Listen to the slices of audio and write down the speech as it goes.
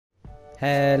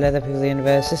Hello there people of the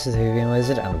universe, this is the Whovian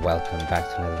Wizard and welcome back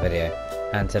to another video.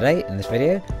 And today, in this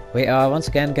video, we are once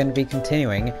again going to be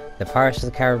continuing the Pirates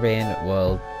of the Caribbean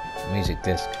World Music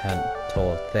Disc Hunt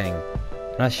Tour thing.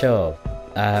 Not sure.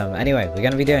 Anyway, we're going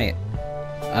to be doing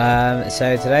it.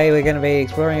 So today we're going to be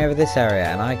exploring over this area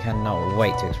and I cannot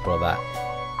wait to explore that.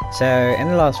 So in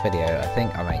the last video, I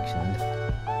think I mentioned,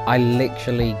 I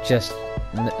literally just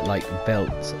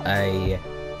built a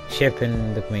ship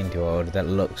in the community world that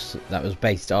was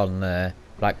based on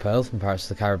Black Pearl from Pirates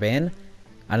of the Caribbean,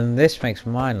 and this makes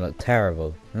mine look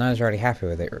terrible. And I was really happy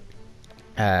with it,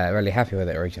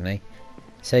 originally.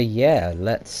 So yeah,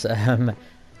 let's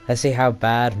see how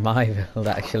bad my build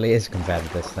actually is compared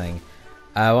to this thing.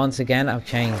 Once again, I've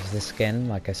changed the skin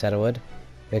like I said I would.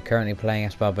 We're currently playing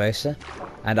as Barbossa,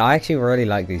 and I actually really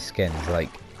like these skins.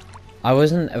 Like, I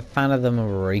wasn't a fan of them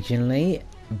originally,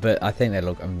 but I think they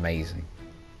look amazing.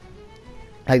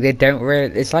 Like, they don't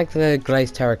really, it's like the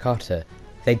glazed terracotta.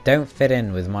 They don't fit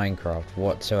in with Minecraft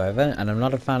whatsoever, and I'm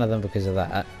not a fan of them because of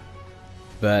that.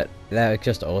 But they're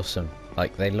just awesome.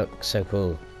 Like, they look so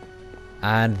cool.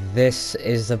 And this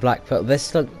is the Black Pearl.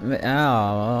 This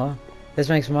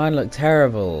makes mine look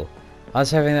terrible. I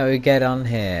was hoping that we'd get on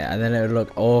here and then it would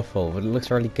look awful, but it looks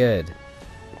really good.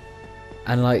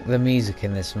 And like, the music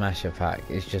in this Smasher pack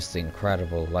is just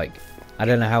incredible. Like, I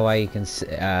don't know how well you can see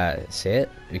it.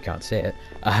 You can't see it.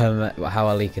 How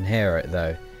well you can hear it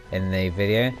though in the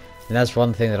video. And that's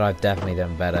one thing that I've definitely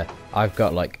done better. I've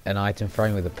got like an item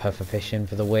frame with a pufferfish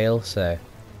for the wheel, so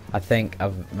I think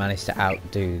I've managed to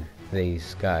outdo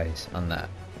these guys on that.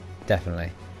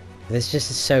 Definitely. This just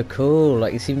is so cool.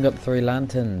 Like, it's even got 3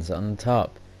 lanterns on the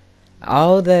top.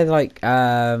 Oh, they're like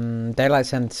daylight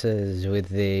sensors with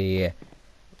the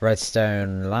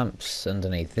redstone lamps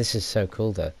underneath. This is so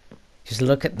cool though. Just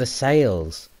look at the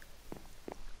sails.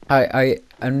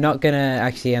 I'm not gonna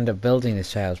actually end up building the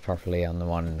sails properly on the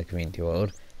one in the community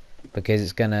world because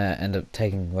it's gonna end up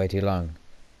taking way too long.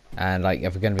 And like,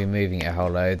 if we're gonna be moving it a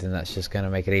whole load, then that's just gonna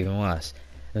make it even worse.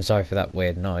 I'm sorry for that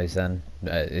weird noise then.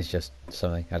 It's just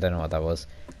something. I don't know what that was.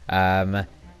 You might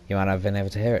not have been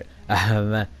able to hear it.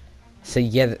 So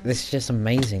yeah, this is just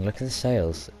amazing. Look at the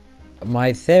sails.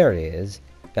 My theory is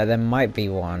that there might be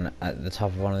one at the top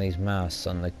of one of these masts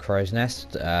on the crow's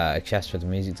nest, a chest with the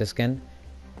music disc in.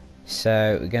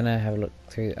 So we're gonna have a look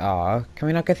through. Can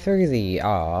we not go through the?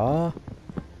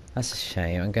 That's a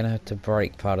shame. I'm gonna have to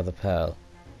break part of the pearl.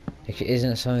 It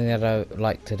isn't something that I would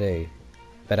like to do,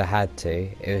 but I had to.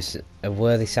 It was a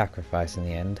worthy sacrifice in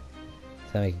the end,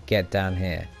 so we could get down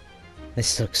here.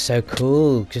 This looks so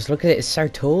cool. Just look at it. It's so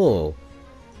tall.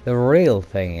 The real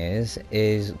thing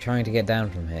is trying to get down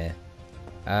from here.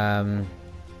 I'm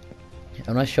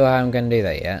not sure how I'm going to do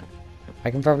that yet.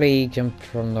 I can probably jump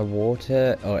from the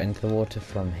water or into the water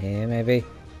from here, maybe.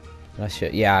 I'm not sure.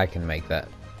 Yeah, I can make that.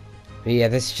 But yeah,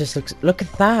 this just looks. Look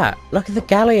at that. Look at the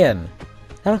galleon.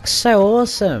 That looks so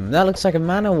awesome. That looks like a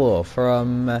man of war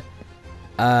from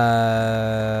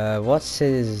what's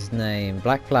his name?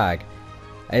 Black Flag.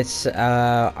 It's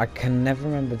I can never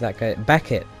remember that guy.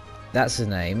 Beckett. That's his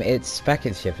name. It's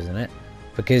Beckett's ship, isn't it?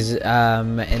 Because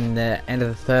in the end of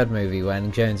the 3rd movie,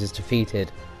 when Jones is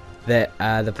defeated, the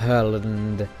Pearl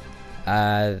and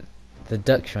the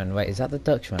Dutchman. Wait, is that the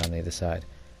Dutchman on the other side?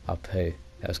 Oh, poo.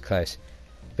 That was close.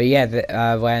 But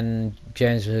yeah, when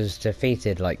Jones was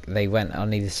defeated, like, they went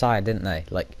on either side, didn't they?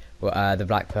 Like, the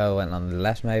Black Pearl went on the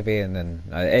left, maybe, and then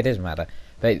it doesn't matter.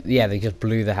 But yeah, they just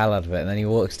blew the hell out of it, and then he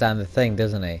walks down the thing,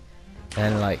 doesn't he?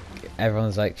 And then, like,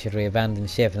 everyone's like, should we abandon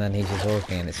ship? And then he's just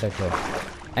walking, and it's so cool.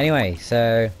 Anyway,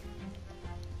 so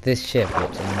this ship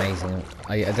looks amazing.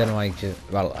 I don't know why you just,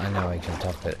 well, I know I jumped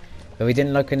off it, but we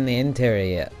didn't look in the interior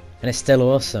yet, and it's still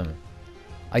awesome.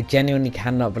 I genuinely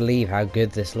cannot believe how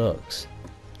good this looks.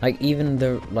 Like, even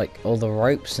the, like, all the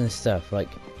ropes and stuff, like,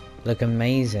 look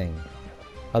amazing.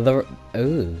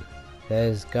 Ooh,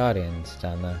 there's guardians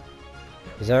down there.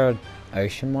 Is there an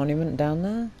ocean monument down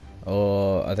there?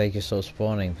 Or are they just sort of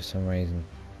spawning for some reason?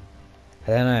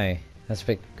 I don't know. That's a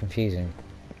bit confusing.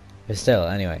 But still,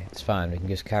 anyway, it's fine. We can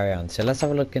just carry on. So let's have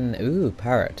a look in. Ooh,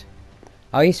 parrot.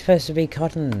 Are you supposed to be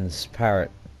Cotton's parrot?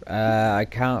 I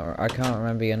can't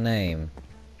remember your name.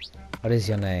 What is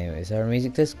your name? Is there a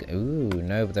music disc? Ooh,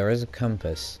 no, but there is a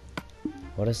compass.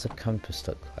 What does the compass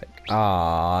look like?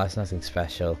 That's nothing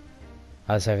special.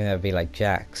 I was hoping that would be like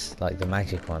Jack's, like the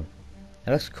magic one.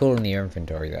 It looks cool in your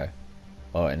inventory though,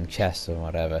 or in chests or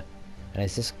whatever. And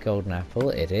is this golden apple?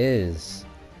 It is.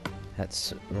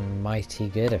 That's mighty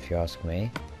good if you ask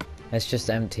me. Let's just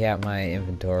empty out my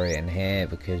inventory in here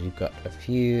because you've got a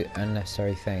few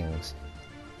unnecessary things.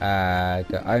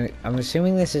 I'm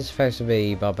assuming this is supposed to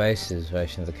be Barbossa's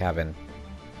version of the cabin.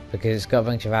 because it's got a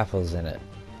bunch of apples in it,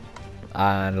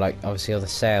 and like obviously all the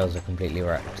sails are completely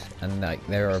wrecked, and like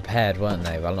they were repaired, weren't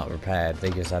they? Well, not repaired. They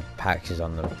just had patches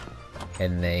on them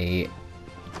in the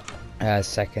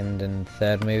second and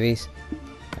third movies,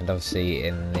 and obviously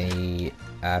in the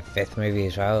fifth movie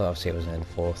as well. Obviously it wasn't in the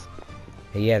fourth.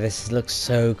 But yeah, this looks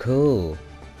so cool.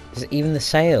 Even the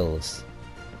sails,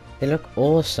 they look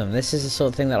awesome. This is the sort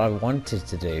of thing that I wanted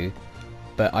to do,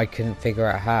 but I couldn't figure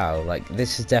out how. Like,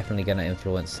 this is definitely going to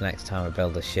influence the next time I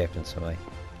build a ship and something.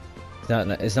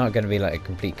 It's not going to be like a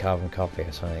complete carbon copy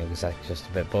or something, because that's just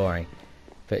a bit boring.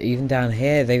 But even down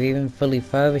here, they've even fully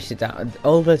furbished it down.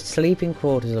 All the sleeping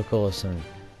quarters look awesome.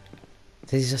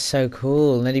 These are so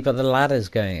cool. And then you've got the ladders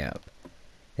going up.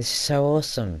 This is so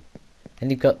awesome. And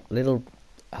you've got little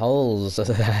holes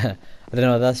there. I don't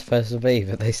know what that's supposed to be,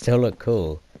 but they still look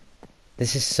cool.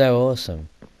 This is so awesome.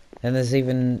 And there's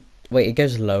even... Wait, it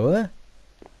goes lower?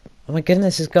 Oh my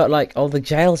goodness, it's got like all the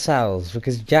jail cells,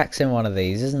 because Jack's in one of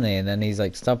these, isn't he? And then he's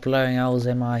like, stop blowing holes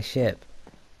in my ship.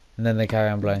 And then they carry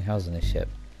on blowing holes in his ship.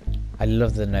 I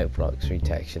love the note blocks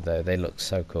retextured though, they look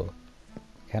so cool.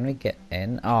 Can we get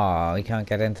in? Oh, we can't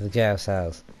get into the jail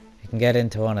cells. We can get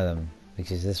into one of them,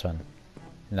 which is this one.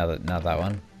 No, not that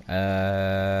one.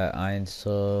 Iron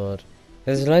sword.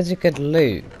 There's loads of good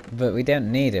loot, but we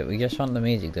don't need it, we just want the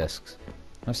music discs.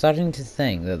 I'm starting to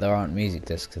think that there aren't music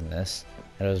discs in this.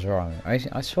 I was wrong.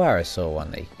 I swear I saw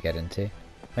one that you could get into.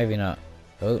 Maybe not.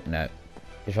 Oh, no.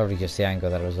 It's probably just the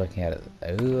angle that I was looking at it.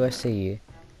 Oh, I see you.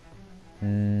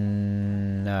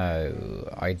 No.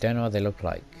 I don't know what they look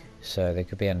like. So they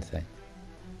could be anything.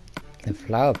 The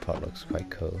flower pot looks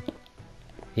quite cool.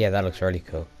 Yeah, that looks really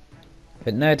cool.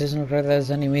 But no, it doesn't look like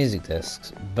there's any music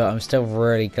discs. But I'm still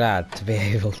really glad to be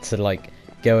able to, like,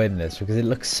 go in this, because it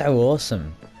looks so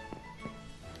awesome.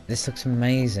 This looks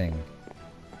amazing.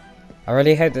 I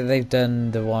really hope that they've done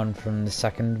the one from the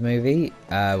second movie,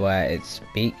 where it's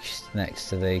beached next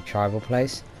to the tribal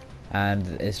place, and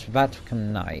it's about to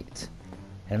become night.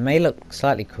 And it may look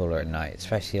slightly cooler at night,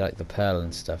 especially like the pearl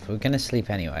and stuff. We're gonna sleep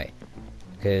anyway,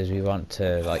 because we want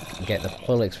to like get the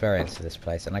full experience of this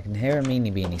place. And I can hear a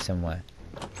meanie beanie somewhere,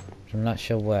 but I'm not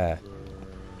sure where.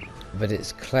 But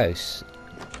it's close.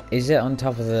 Is it on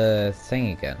top of the thing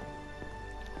again?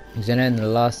 Because I know in the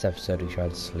last episode we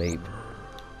tried to sleep.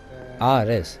 Ah, it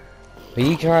is. Were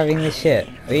you driving the ship?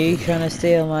 Were you trying to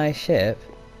steal my ship?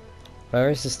 Where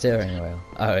is the steering wheel?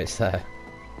 Oh, it's there.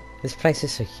 This place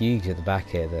is so huge at the back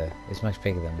here, though. It's much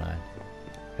bigger than mine.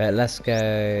 But let's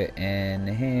go in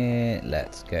here.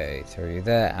 Let's go through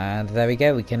there. And there we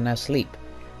go. We can now sleep.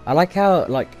 I like how,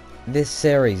 like, this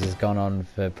series has gone on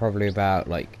for probably about,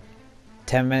 like,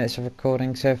 10 minutes of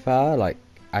recording so far. Like,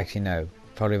 actually, no.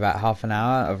 Probably about half an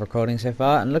hour of recording so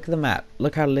far. And look at the map.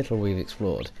 Look how little we've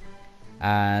explored.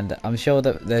 And I'm sure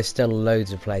that there's still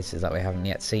loads of places that we haven't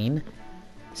yet seen.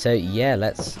 So yeah,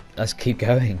 let's keep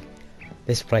going.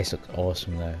 This place looks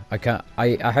awesome though.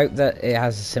 I hope that it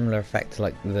has a similar effect to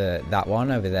like that one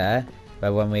over there,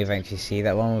 where when we eventually see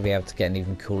that one, we'll be able to get an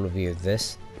even cooler view of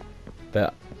this.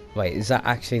 But wait, is that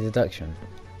actually the Dutchman?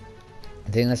 I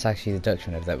think that's actually the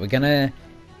Dutchman over there. We're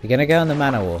gonna go on the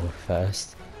manor wall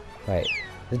first. Wait,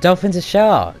 the dolphins are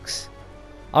sharks.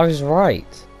 I was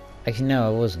right. Actually, no,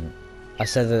 I wasn't. I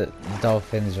said that the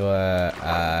dolphins were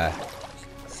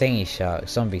thingy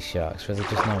sharks, zombie sharks, but they're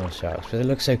just normal sharks. But they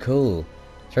look so cool.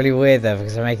 It's really weird though,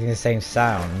 because they're making the same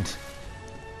sound.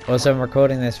 Also, I'm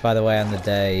recording this, by the way, on the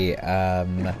day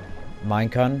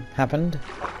Minecon happened.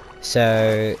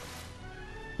 So,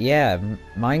 yeah,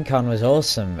 Minecon was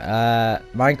awesome.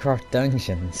 Minecraft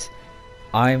Dungeons.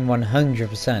 I'm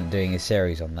 100% doing a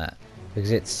series on that,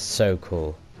 because it's so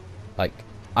cool. Like,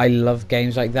 I love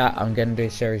games like that. I'm going to do a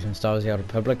series on Star Wars The Old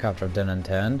Republic after I've done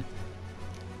Unturned.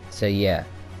 So yeah,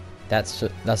 that's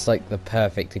like the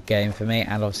perfect game for me,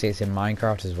 and obviously it's in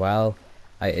Minecraft as well.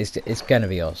 It's going to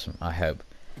be awesome, I hope.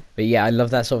 But yeah, I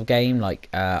love that sort of game, like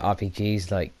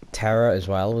RPGs, like Terra as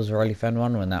well was a really fun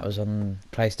one when that was on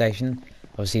PlayStation.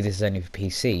 Obviously this is only for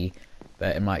PC,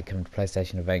 but it might come to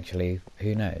PlayStation eventually,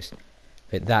 who knows.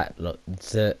 But that look,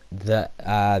 the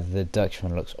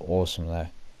Dutchman looks awesome though.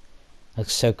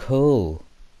 Looks so cool.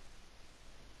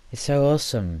 It's so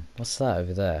awesome. What's that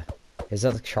over there? Is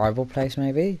that the tribal place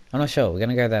maybe? I'm not sure. We're going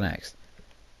to go there next.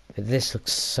 But this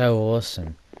looks so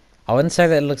awesome. I wouldn't say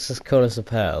that it looks as cool as the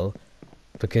Pearl,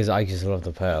 because I just love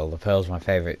the Pearl. The Pearl's my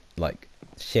favourite, like,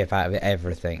 ship out of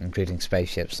everything, including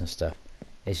spaceships and stuff.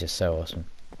 It's just so awesome.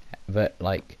 But,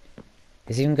 like,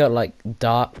 it's even got, like,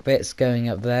 dark bits going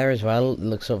up there as well. It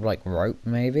looks sort of like rope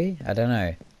maybe? I don't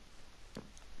know.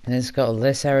 And it's got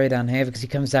this area down here, because he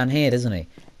comes down here, doesn't he?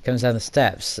 He comes down the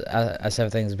steps as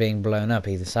everything's being blown up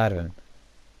either side of him.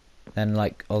 then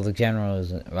like all the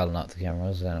generals, well, not the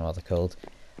generals, I don't know what they're called,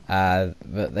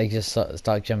 but they just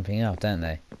start jumping up, don't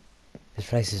they? This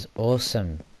place is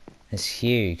awesome. It's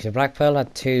huge. The Black Pearl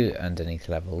had 2 underneath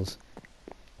levels.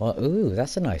 Well, ooh,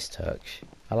 that's a nice touch.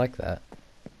 I like that.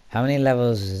 How many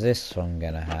levels is this one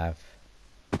gonna have?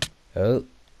 Oh,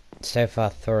 so far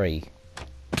 3.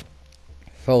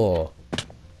 4.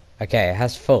 Okay, it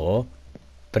has 4,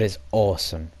 but it's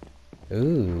awesome.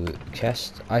 Ooh,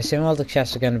 chest. I assume all the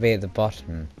chests are going to be at the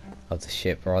bottom of the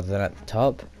ship rather than at the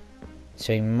top.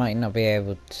 So you might not be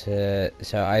able to...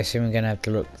 So I assume we're going to have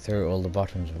to look through all the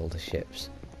bottoms of all the ships.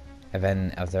 And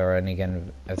then, if there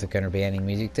going to be any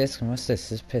music discs. And what's this?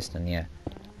 This is piston, yeah.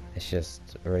 Let's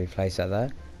just replace that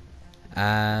there.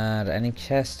 And any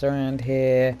chests around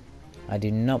here? I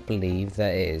do not believe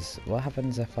there is. What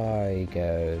happens if I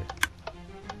go...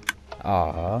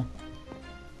 Ah,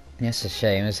 it's a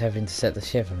shame. I was hoping to set the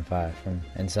ship on fire from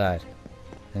inside.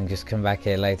 And just come back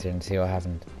here later and see what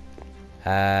happened.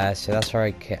 So that's where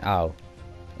I can... Oh.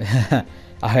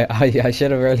 I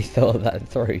should have really thought that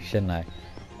through, shouldn't I?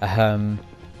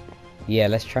 Yeah,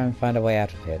 let's try and find a way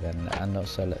out of here then. And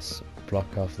also let's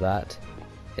block off that.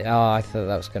 Oh, I thought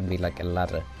that was going to be like a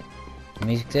ladder.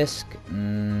 Music disc?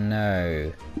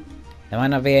 No. There might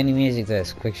not be any music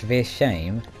disc, which would be a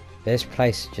shame. This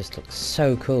place just looks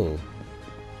so cool.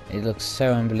 It looks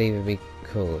so unbelievably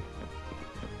cool.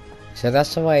 So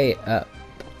that's the way up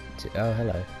to, oh,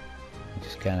 hello. I'm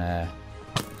just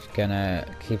gonna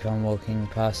keep on walking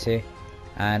past you.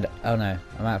 And, oh no,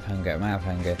 I'm out of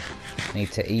hunger.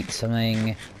 Need to eat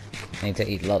something. Need to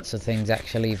eat lots of things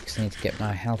actually, because I need to get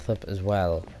my health up as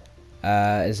well.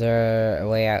 Is there a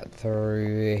way out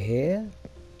through here?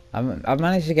 I've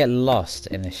managed to get lost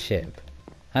in a ship.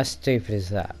 How stupid is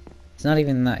that? It's not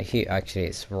even that huge. Actually,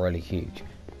 it's really huge.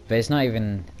 But it's not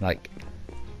even, like,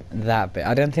 that big.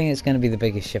 I don't think it's going to be the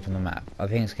biggest ship on the map. I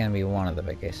think it's going to be one of the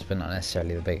biggest, but not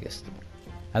necessarily the biggest.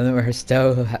 And then we're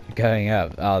still going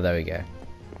up. Oh, there we go.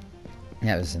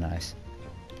 That was nice.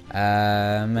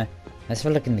 Let's have a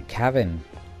look in the cabin.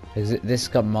 Because this has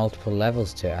got multiple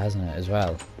levels to it, hasn't it, as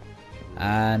well?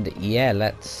 And, yeah,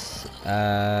 let's...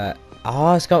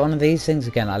 oh, it's got one of these things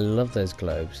again. I love those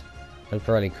globes. They look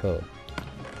really cool.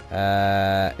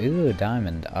 Ooh,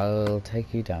 diamond. I'll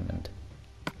take you, diamond.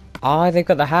 Oh, they've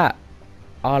got the hat.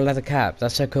 Oh, leather cap.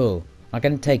 That's so cool. I'm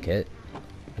going to take it.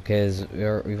 Because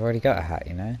we've already got a hat,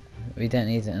 you know. We don't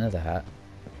need another hat.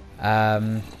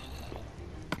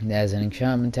 There's an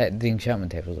enchantment table. The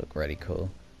enchantment tables look really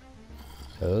cool.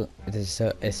 Oh,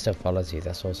 it still follows you.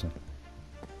 That's awesome.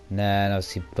 And then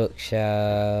obviously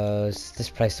bookshelves. This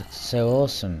place looks so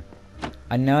awesome.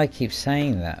 I know I keep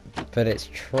saying that, but it's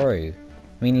true.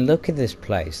 I mean, look at this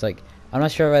place. Like, I'm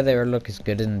not sure whether it will look as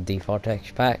good in the default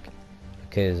texture pack,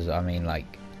 because I mean,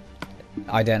 like,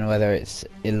 I don't know whether it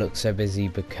looks so busy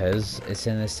because it's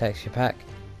in this texture pack.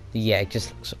 Yeah, it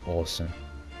just looks awesome.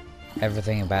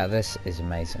 Everything about this is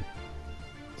amazing.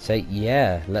 So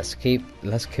yeah, let's keep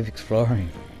exploring.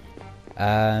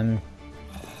 We're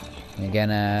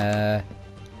gonna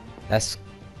let's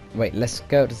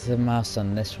go to the mast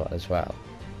on this one as well.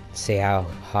 See how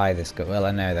high this goes. Well,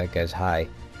 I know that goes high,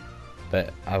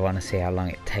 but I want to see how long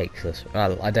it takes us.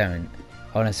 Well, I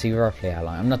want to see roughly how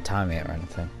long. I'm not timing it or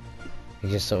anything.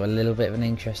 It's just sort of a little bit of an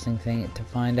interesting thing to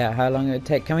find out how long it would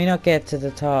take. Can we not get to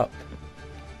the top?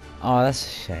 Oh, that's a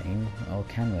shame. Or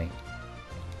can we?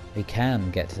 We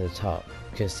can get to the top,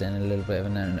 just in a little bit of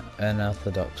an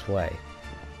unorthodox way.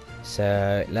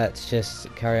 So let's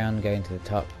just carry on going to the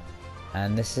top.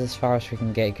 And this is as far as we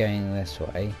can get going this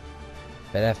way.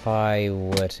 But if I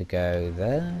were to go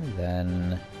there,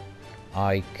 then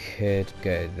I could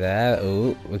go there.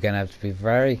 Oh, we're going to have to be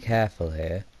very careful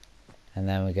here. And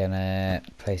then we're going to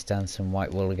place down some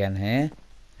white wool again here.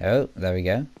 Oh, there we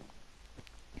go.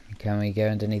 Can we go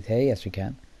underneath here? Yes, we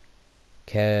can.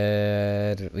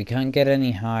 We can't get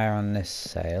any higher on this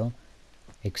sail.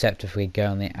 Except if we go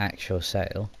on the actual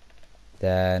sail.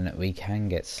 Then we can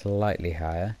get slightly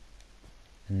higher.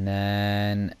 And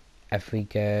then if we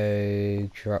go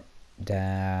drop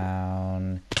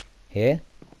down here.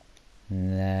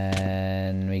 And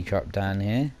then we drop down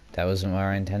here. That wasn't where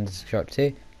I intended to drop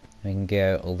to. We can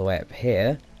go all the way up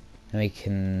here. And we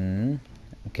can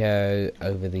go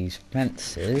over these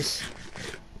fences.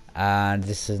 And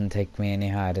this doesn't take me any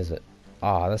higher, does it?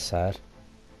 Oh, that's sad.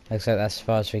 Looks like that's as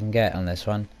far as we can get on this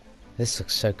one. This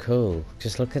looks so cool.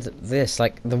 Just look at this.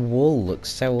 Like, the wool looks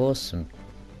so awesome.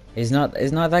 It's not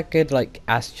that good, like,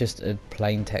 as just a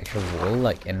plain textured wool,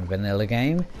 like in a vanilla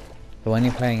game. But when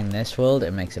you're playing in this world,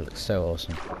 it makes it look so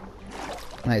awesome.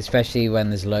 Like, especially when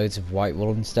there's loads of white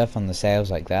wool and stuff on the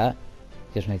sails like that.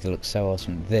 Just makes it look so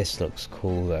awesome. This looks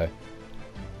cool though.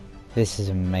 This is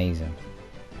amazing.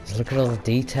 Just look at all the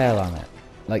detail on it.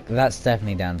 Like, that's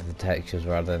definitely down to the textures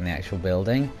rather than the actual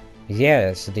building. Yeah,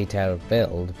 it's a detailed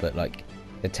build, but like,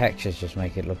 the textures just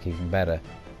make it look even better.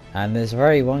 And there's a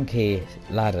very wonky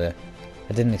ladder.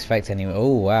 I didn't expect any.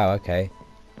 Oh wow, okay.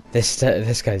 This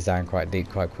goes down quite deep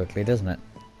quite quickly, doesn't it?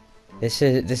 This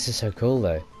is so cool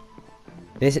though.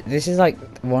 This is like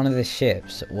one of the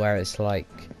ships where it's like,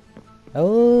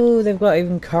 oh, they've got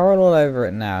even coral all over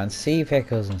it now and sea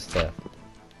pickles and stuff.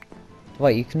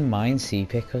 Wait, you can mine sea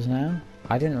pickles now?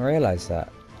 I didn't realise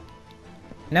that.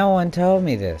 No one told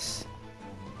me this.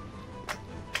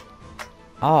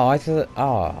 Oh, I thought.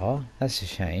 Oh, that's a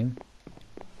shame.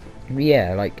 But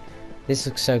yeah, like, this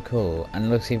looks so cool, and it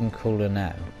looks even cooler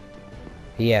now.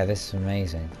 But yeah, this is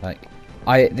amazing. Like,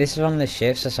 this is one of the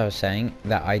shifts, as I was saying,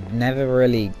 that I never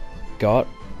really got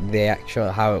the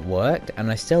actual how it worked,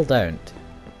 and I still don't.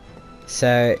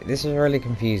 So this is really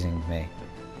confusing to me.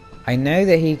 I know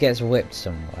that he gets whipped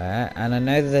somewhere, and I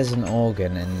know that there's an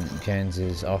organ in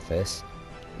Jones's office.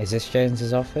 Is this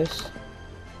Jones's office?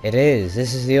 It is.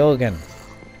 This is the organ.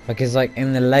 Because like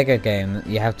in the Lego game,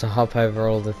 you have to hop over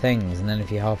all the things, and then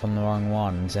if you hop on the wrong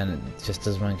ones, then it just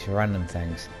does a bunch of random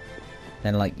things.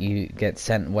 Then like you get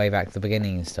sent way back to the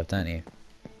beginning and stuff, don't you?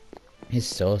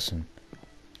 It's awesome.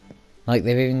 Like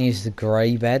they've even used the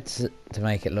grey beds to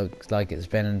make it look like it's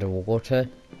been underwater,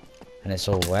 and it's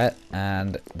all wet.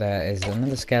 And there is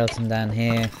another skeleton down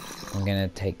here. I'm gonna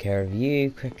take care of you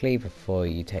quickly before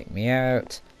you take me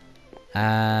out,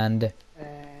 and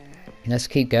let's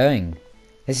keep going.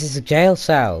 This is the jail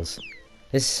cells.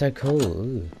 This is so cool.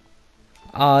 Ooh.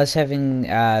 Oh, I was having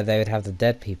they would have the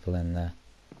dead people in there.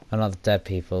 Oh, not the dead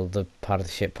people, the part of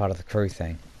the ship, part of the crew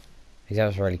thing. Because that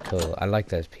was really cool. I like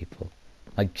those people.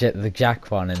 Like the Jack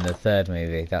one in the third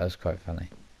movie, that was quite funny.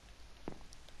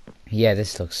 Yeah,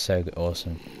 this looks so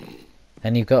awesome.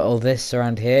 And you've got all this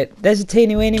around here. There's a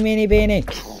teeny weeny meeny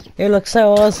beanie. You look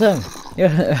so awesome.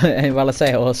 Well, I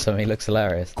say awesome, he looks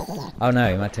hilarious. Oh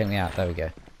no, he might take me out. There we go.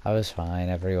 I was fine,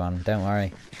 everyone. Don't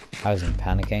worry. I wasn't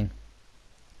panicking.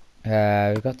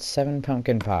 We've got 7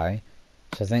 pumpkin pie.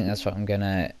 So I think that's what I'm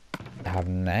gonna have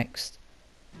next.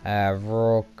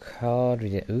 Raw card. We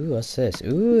did. Ooh, what's this?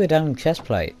 Ooh, a damn chest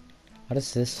plate. What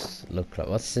does this look like?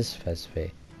 What's this supposed to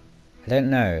be? I don't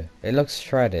know. It looks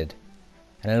shredded,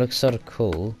 and it looks sort of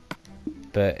cool,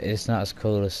 but it's not as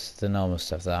cool as the normal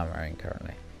stuff that I'm wearing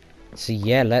currently. So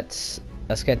yeah, let's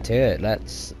get to it.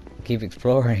 Let's keep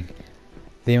exploring.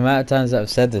 The amount of times that I've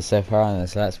said this so far on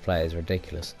this Let's Play is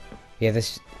ridiculous. Yeah,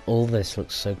 all this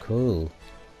looks so cool.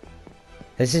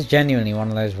 This is genuinely one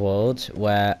of those worlds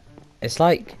where it's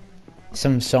like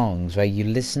some songs where you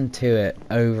listen to it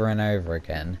over and over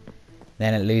again,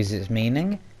 then it loses its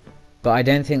meaning. But I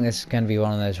don't think this is going to be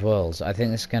one of those worlds. I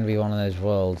think this is going to be one of those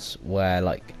worlds where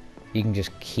like you can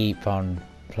just keep on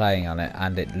playing on it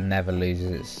and it never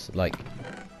loses its like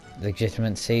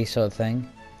legitimacy sort of thing.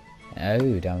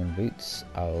 Oh, diamond boots.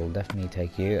 I'll definitely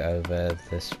take you over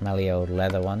the smelly old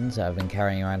leather ones that I've been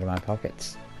carrying around in my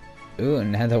pockets. Ooh,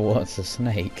 nether wart's a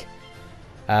snake.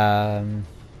 Dried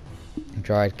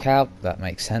kelp, that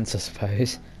makes sense I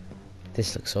suppose.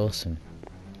 This looks awesome.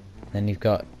 Then you've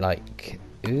got like,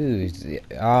 ooh,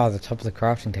 the top of the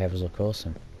crafting tables look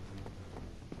awesome.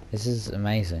 This is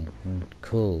amazing and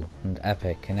cool and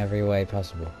epic in every way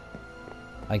possible.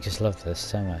 I just love this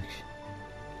so much.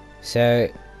 So,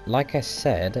 like I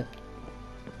said,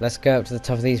 let's go up to the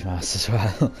top of these masts as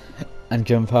well and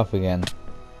jump up again.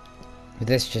 But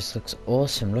this just looks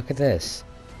awesome. Look at this.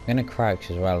 I'm gonna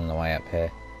crouch as well on the way up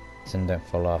here so I don't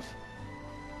fall off.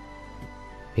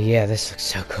 But yeah, this looks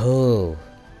so cool.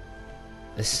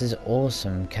 This is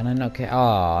awesome. Can I not get...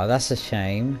 Ah, that's a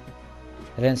shame.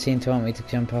 They don't seem to want me to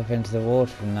jump off into the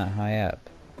water from that high up.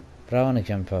 But I want to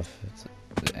jump off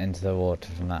into the water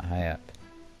from that high up.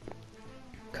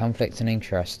 Conflict and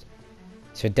interest.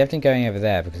 So we're definitely going over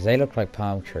there because they look like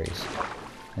palm trees.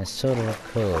 And it's sort of look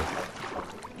cool.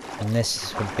 And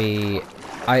this would be...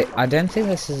 I don't think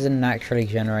this is a naturally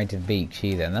generated beach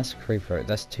either. And that's a creeper.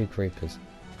 That's 2 creepers.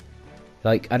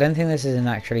 Like, I don't think this is a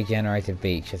naturally generated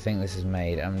beach. I think this is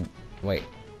made. Wait,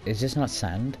 is this not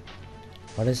sand?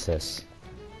 What is this?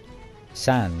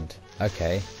 Sand.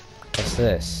 Okay. What's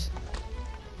this?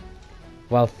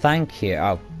 Well, thank you.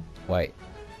 Oh, wait.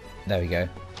 There we go.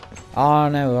 Oh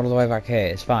no, all the way back here.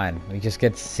 It's fine. We just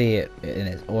get to see it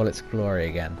in all its glory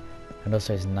again. And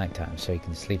also it's nighttime, so you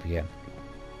can sleep again.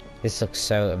 This looks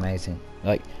so amazing.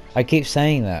 Like, I keep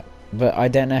saying that, but I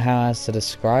don't know how else to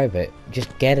describe it.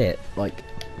 Just get it. Like,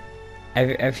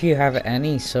 if you have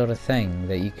any sort of thing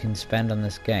that you can spend on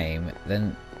this game,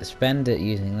 then spend it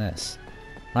using this.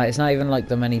 Like, it's not even like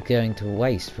the money going to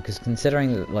waste, because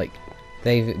considering that, like,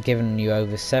 they've given you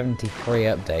over 73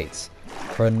 updates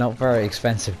for a not very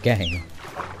expensive game,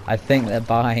 I think that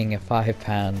buying a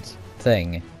 £5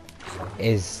 thing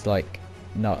is, like,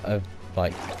 not a,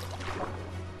 like,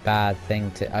 bad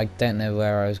thing to... I don't know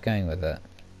where I was going with it.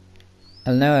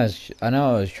 I know what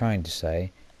I was trying to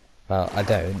say. Well, I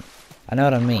don't. I know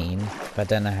what I mean, but I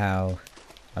don't know how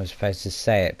I'm supposed to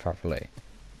say it properly.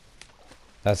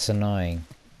 That's annoying.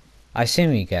 I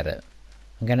assume you get it.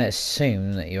 I'm gonna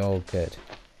assume that you're all good.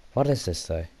 What is this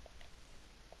though?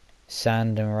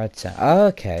 Sand and red sand. Oh,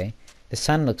 okay. The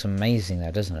sand looks amazing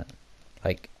there, doesn't it?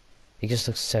 Like, it just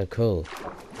looks so cool.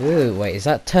 Ooh, wait, is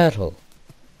that turtle?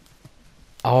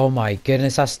 Oh my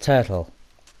goodness, that's turtle.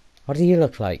 What do you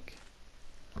look like?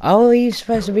 Oh, he's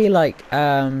supposed to be like,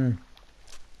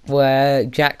 where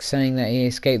Jack's saying that he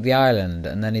escaped the island,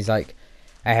 and then he's like,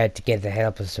 I had to get the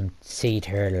help of some sea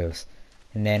turtles,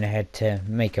 and then I had to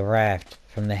make a raft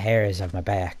from the hairs of my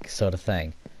back, sort of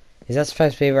thing. Is that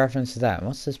supposed to be a reference to that?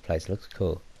 What's this place? It looks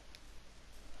cool.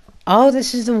 Oh,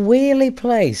 this is the wheelie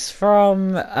place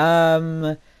from,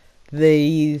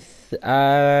 the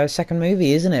second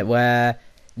movie, isn't it? Where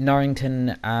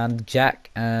Norrington and Jack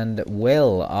and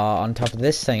Will are on top of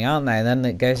this thing, aren't they? And then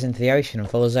it goes into the ocean and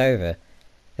falls over.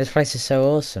 This place is so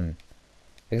awesome.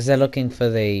 Because they're looking for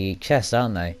the chest,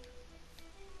 aren't they?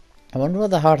 I wonder what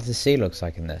the heart of the sea looks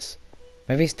like in this.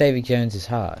 Maybe it's Davy Jones's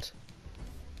heart.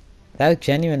 That would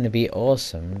genuinely be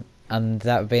awesome, and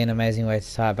that would be an amazing way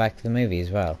to tie it back to the movie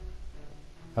as well.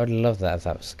 I would love that if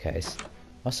that was the case.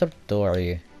 What sort of door are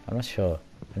you? I'm not sure.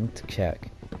 I need to check.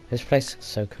 This place looks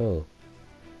so cool.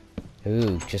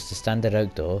 Ooh, just a standard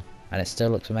oak door, and it still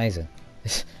looks amazing.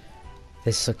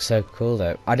 This looks so cool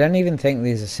though. I don't even think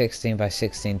these are 16 by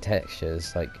 16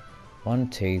 textures. Like 1,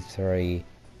 2, 3,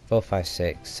 4, 5,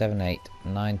 6, 7, 8,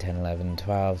 9, 10, 11,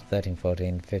 12, 13,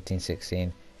 14, 15,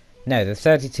 16. No, the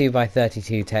 32 by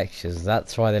 32 textures.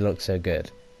 That's why they look so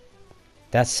good.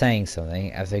 That's saying something,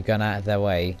 if they've gone out of their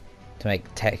way to make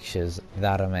textures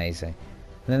that amazing.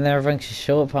 And then there are a bunch of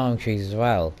short palm trees as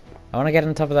well. I want to get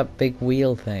on top of that big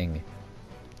wheel thing.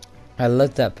 I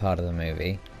loved that part of the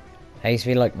movie. That used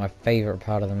to be like my favourite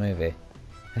part of the movie.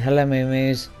 And hello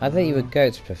moo-moos. I thought you were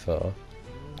goats before.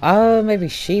 Oh, maybe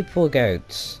sheep or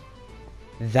goats.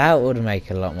 That would make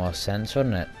a lot more sense,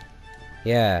 wouldn't it?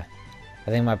 Yeah. I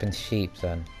think it might have been sheep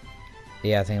then.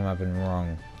 Yeah, I think I might have been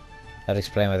wrong. That'd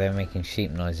explain why they were making sheep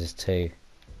noises too.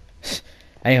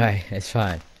 Anyway, it's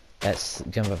fine. Let's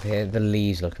jump up here. The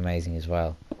leaves look amazing as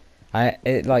well.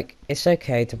 It's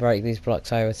okay to break these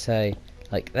blocks, I would say.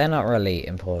 Like, they're not really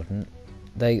important.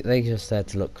 They're just there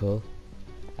to look cool.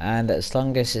 And as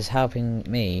long as it's helping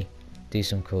me do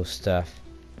some cool stuff,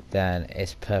 then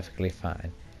it's perfectly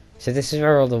fine. So this is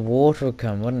where all the water would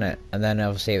come, wouldn't it? And then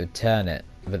obviously it would turn it.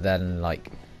 But then,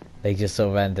 like, they just sort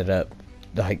of ended up,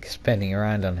 like, spinning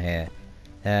around on here.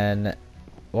 And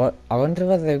what? I wonder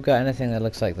whether they've got anything that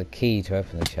looks like the key to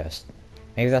open the chest.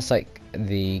 Maybe that's like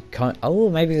the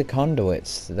maybe the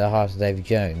conduits, the heart of Davy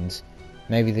Jones.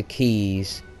 Maybe the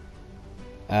keys.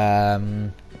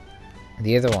 The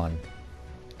other one.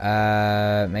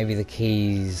 Maybe the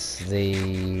keys,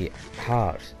 the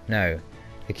heart. No,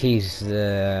 the keys,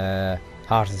 the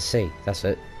heart of the sea. That's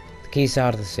it. The keys to the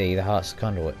heart of the sea. The heart's the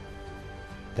conduit.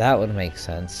 That would make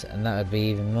sense, and that would be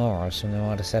even more awesome than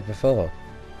what I said before.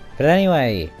 But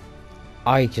anyway,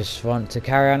 I just want to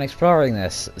carry on exploring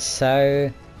this.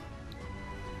 So,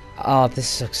 oh,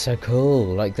 this looks so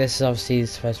cool. Like, this is obviously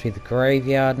supposed to be the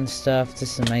graveyard and stuff.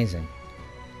 This is amazing.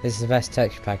 This is the best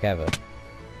texture pack ever.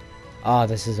 Oh,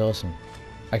 this is awesome.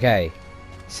 Okay,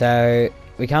 so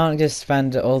we can't just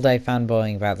spend all day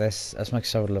fanboying about this, as much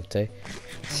as I would love to.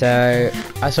 So,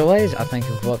 as always, I thank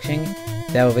you for watching.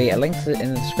 There will be a link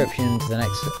in the description to the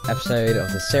next episode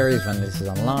of the series when this is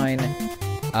online.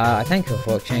 I thank you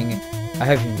for watching. I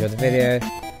hope you enjoyed the video,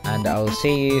 and I will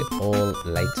see you all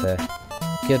later.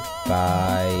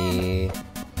 Goodbye.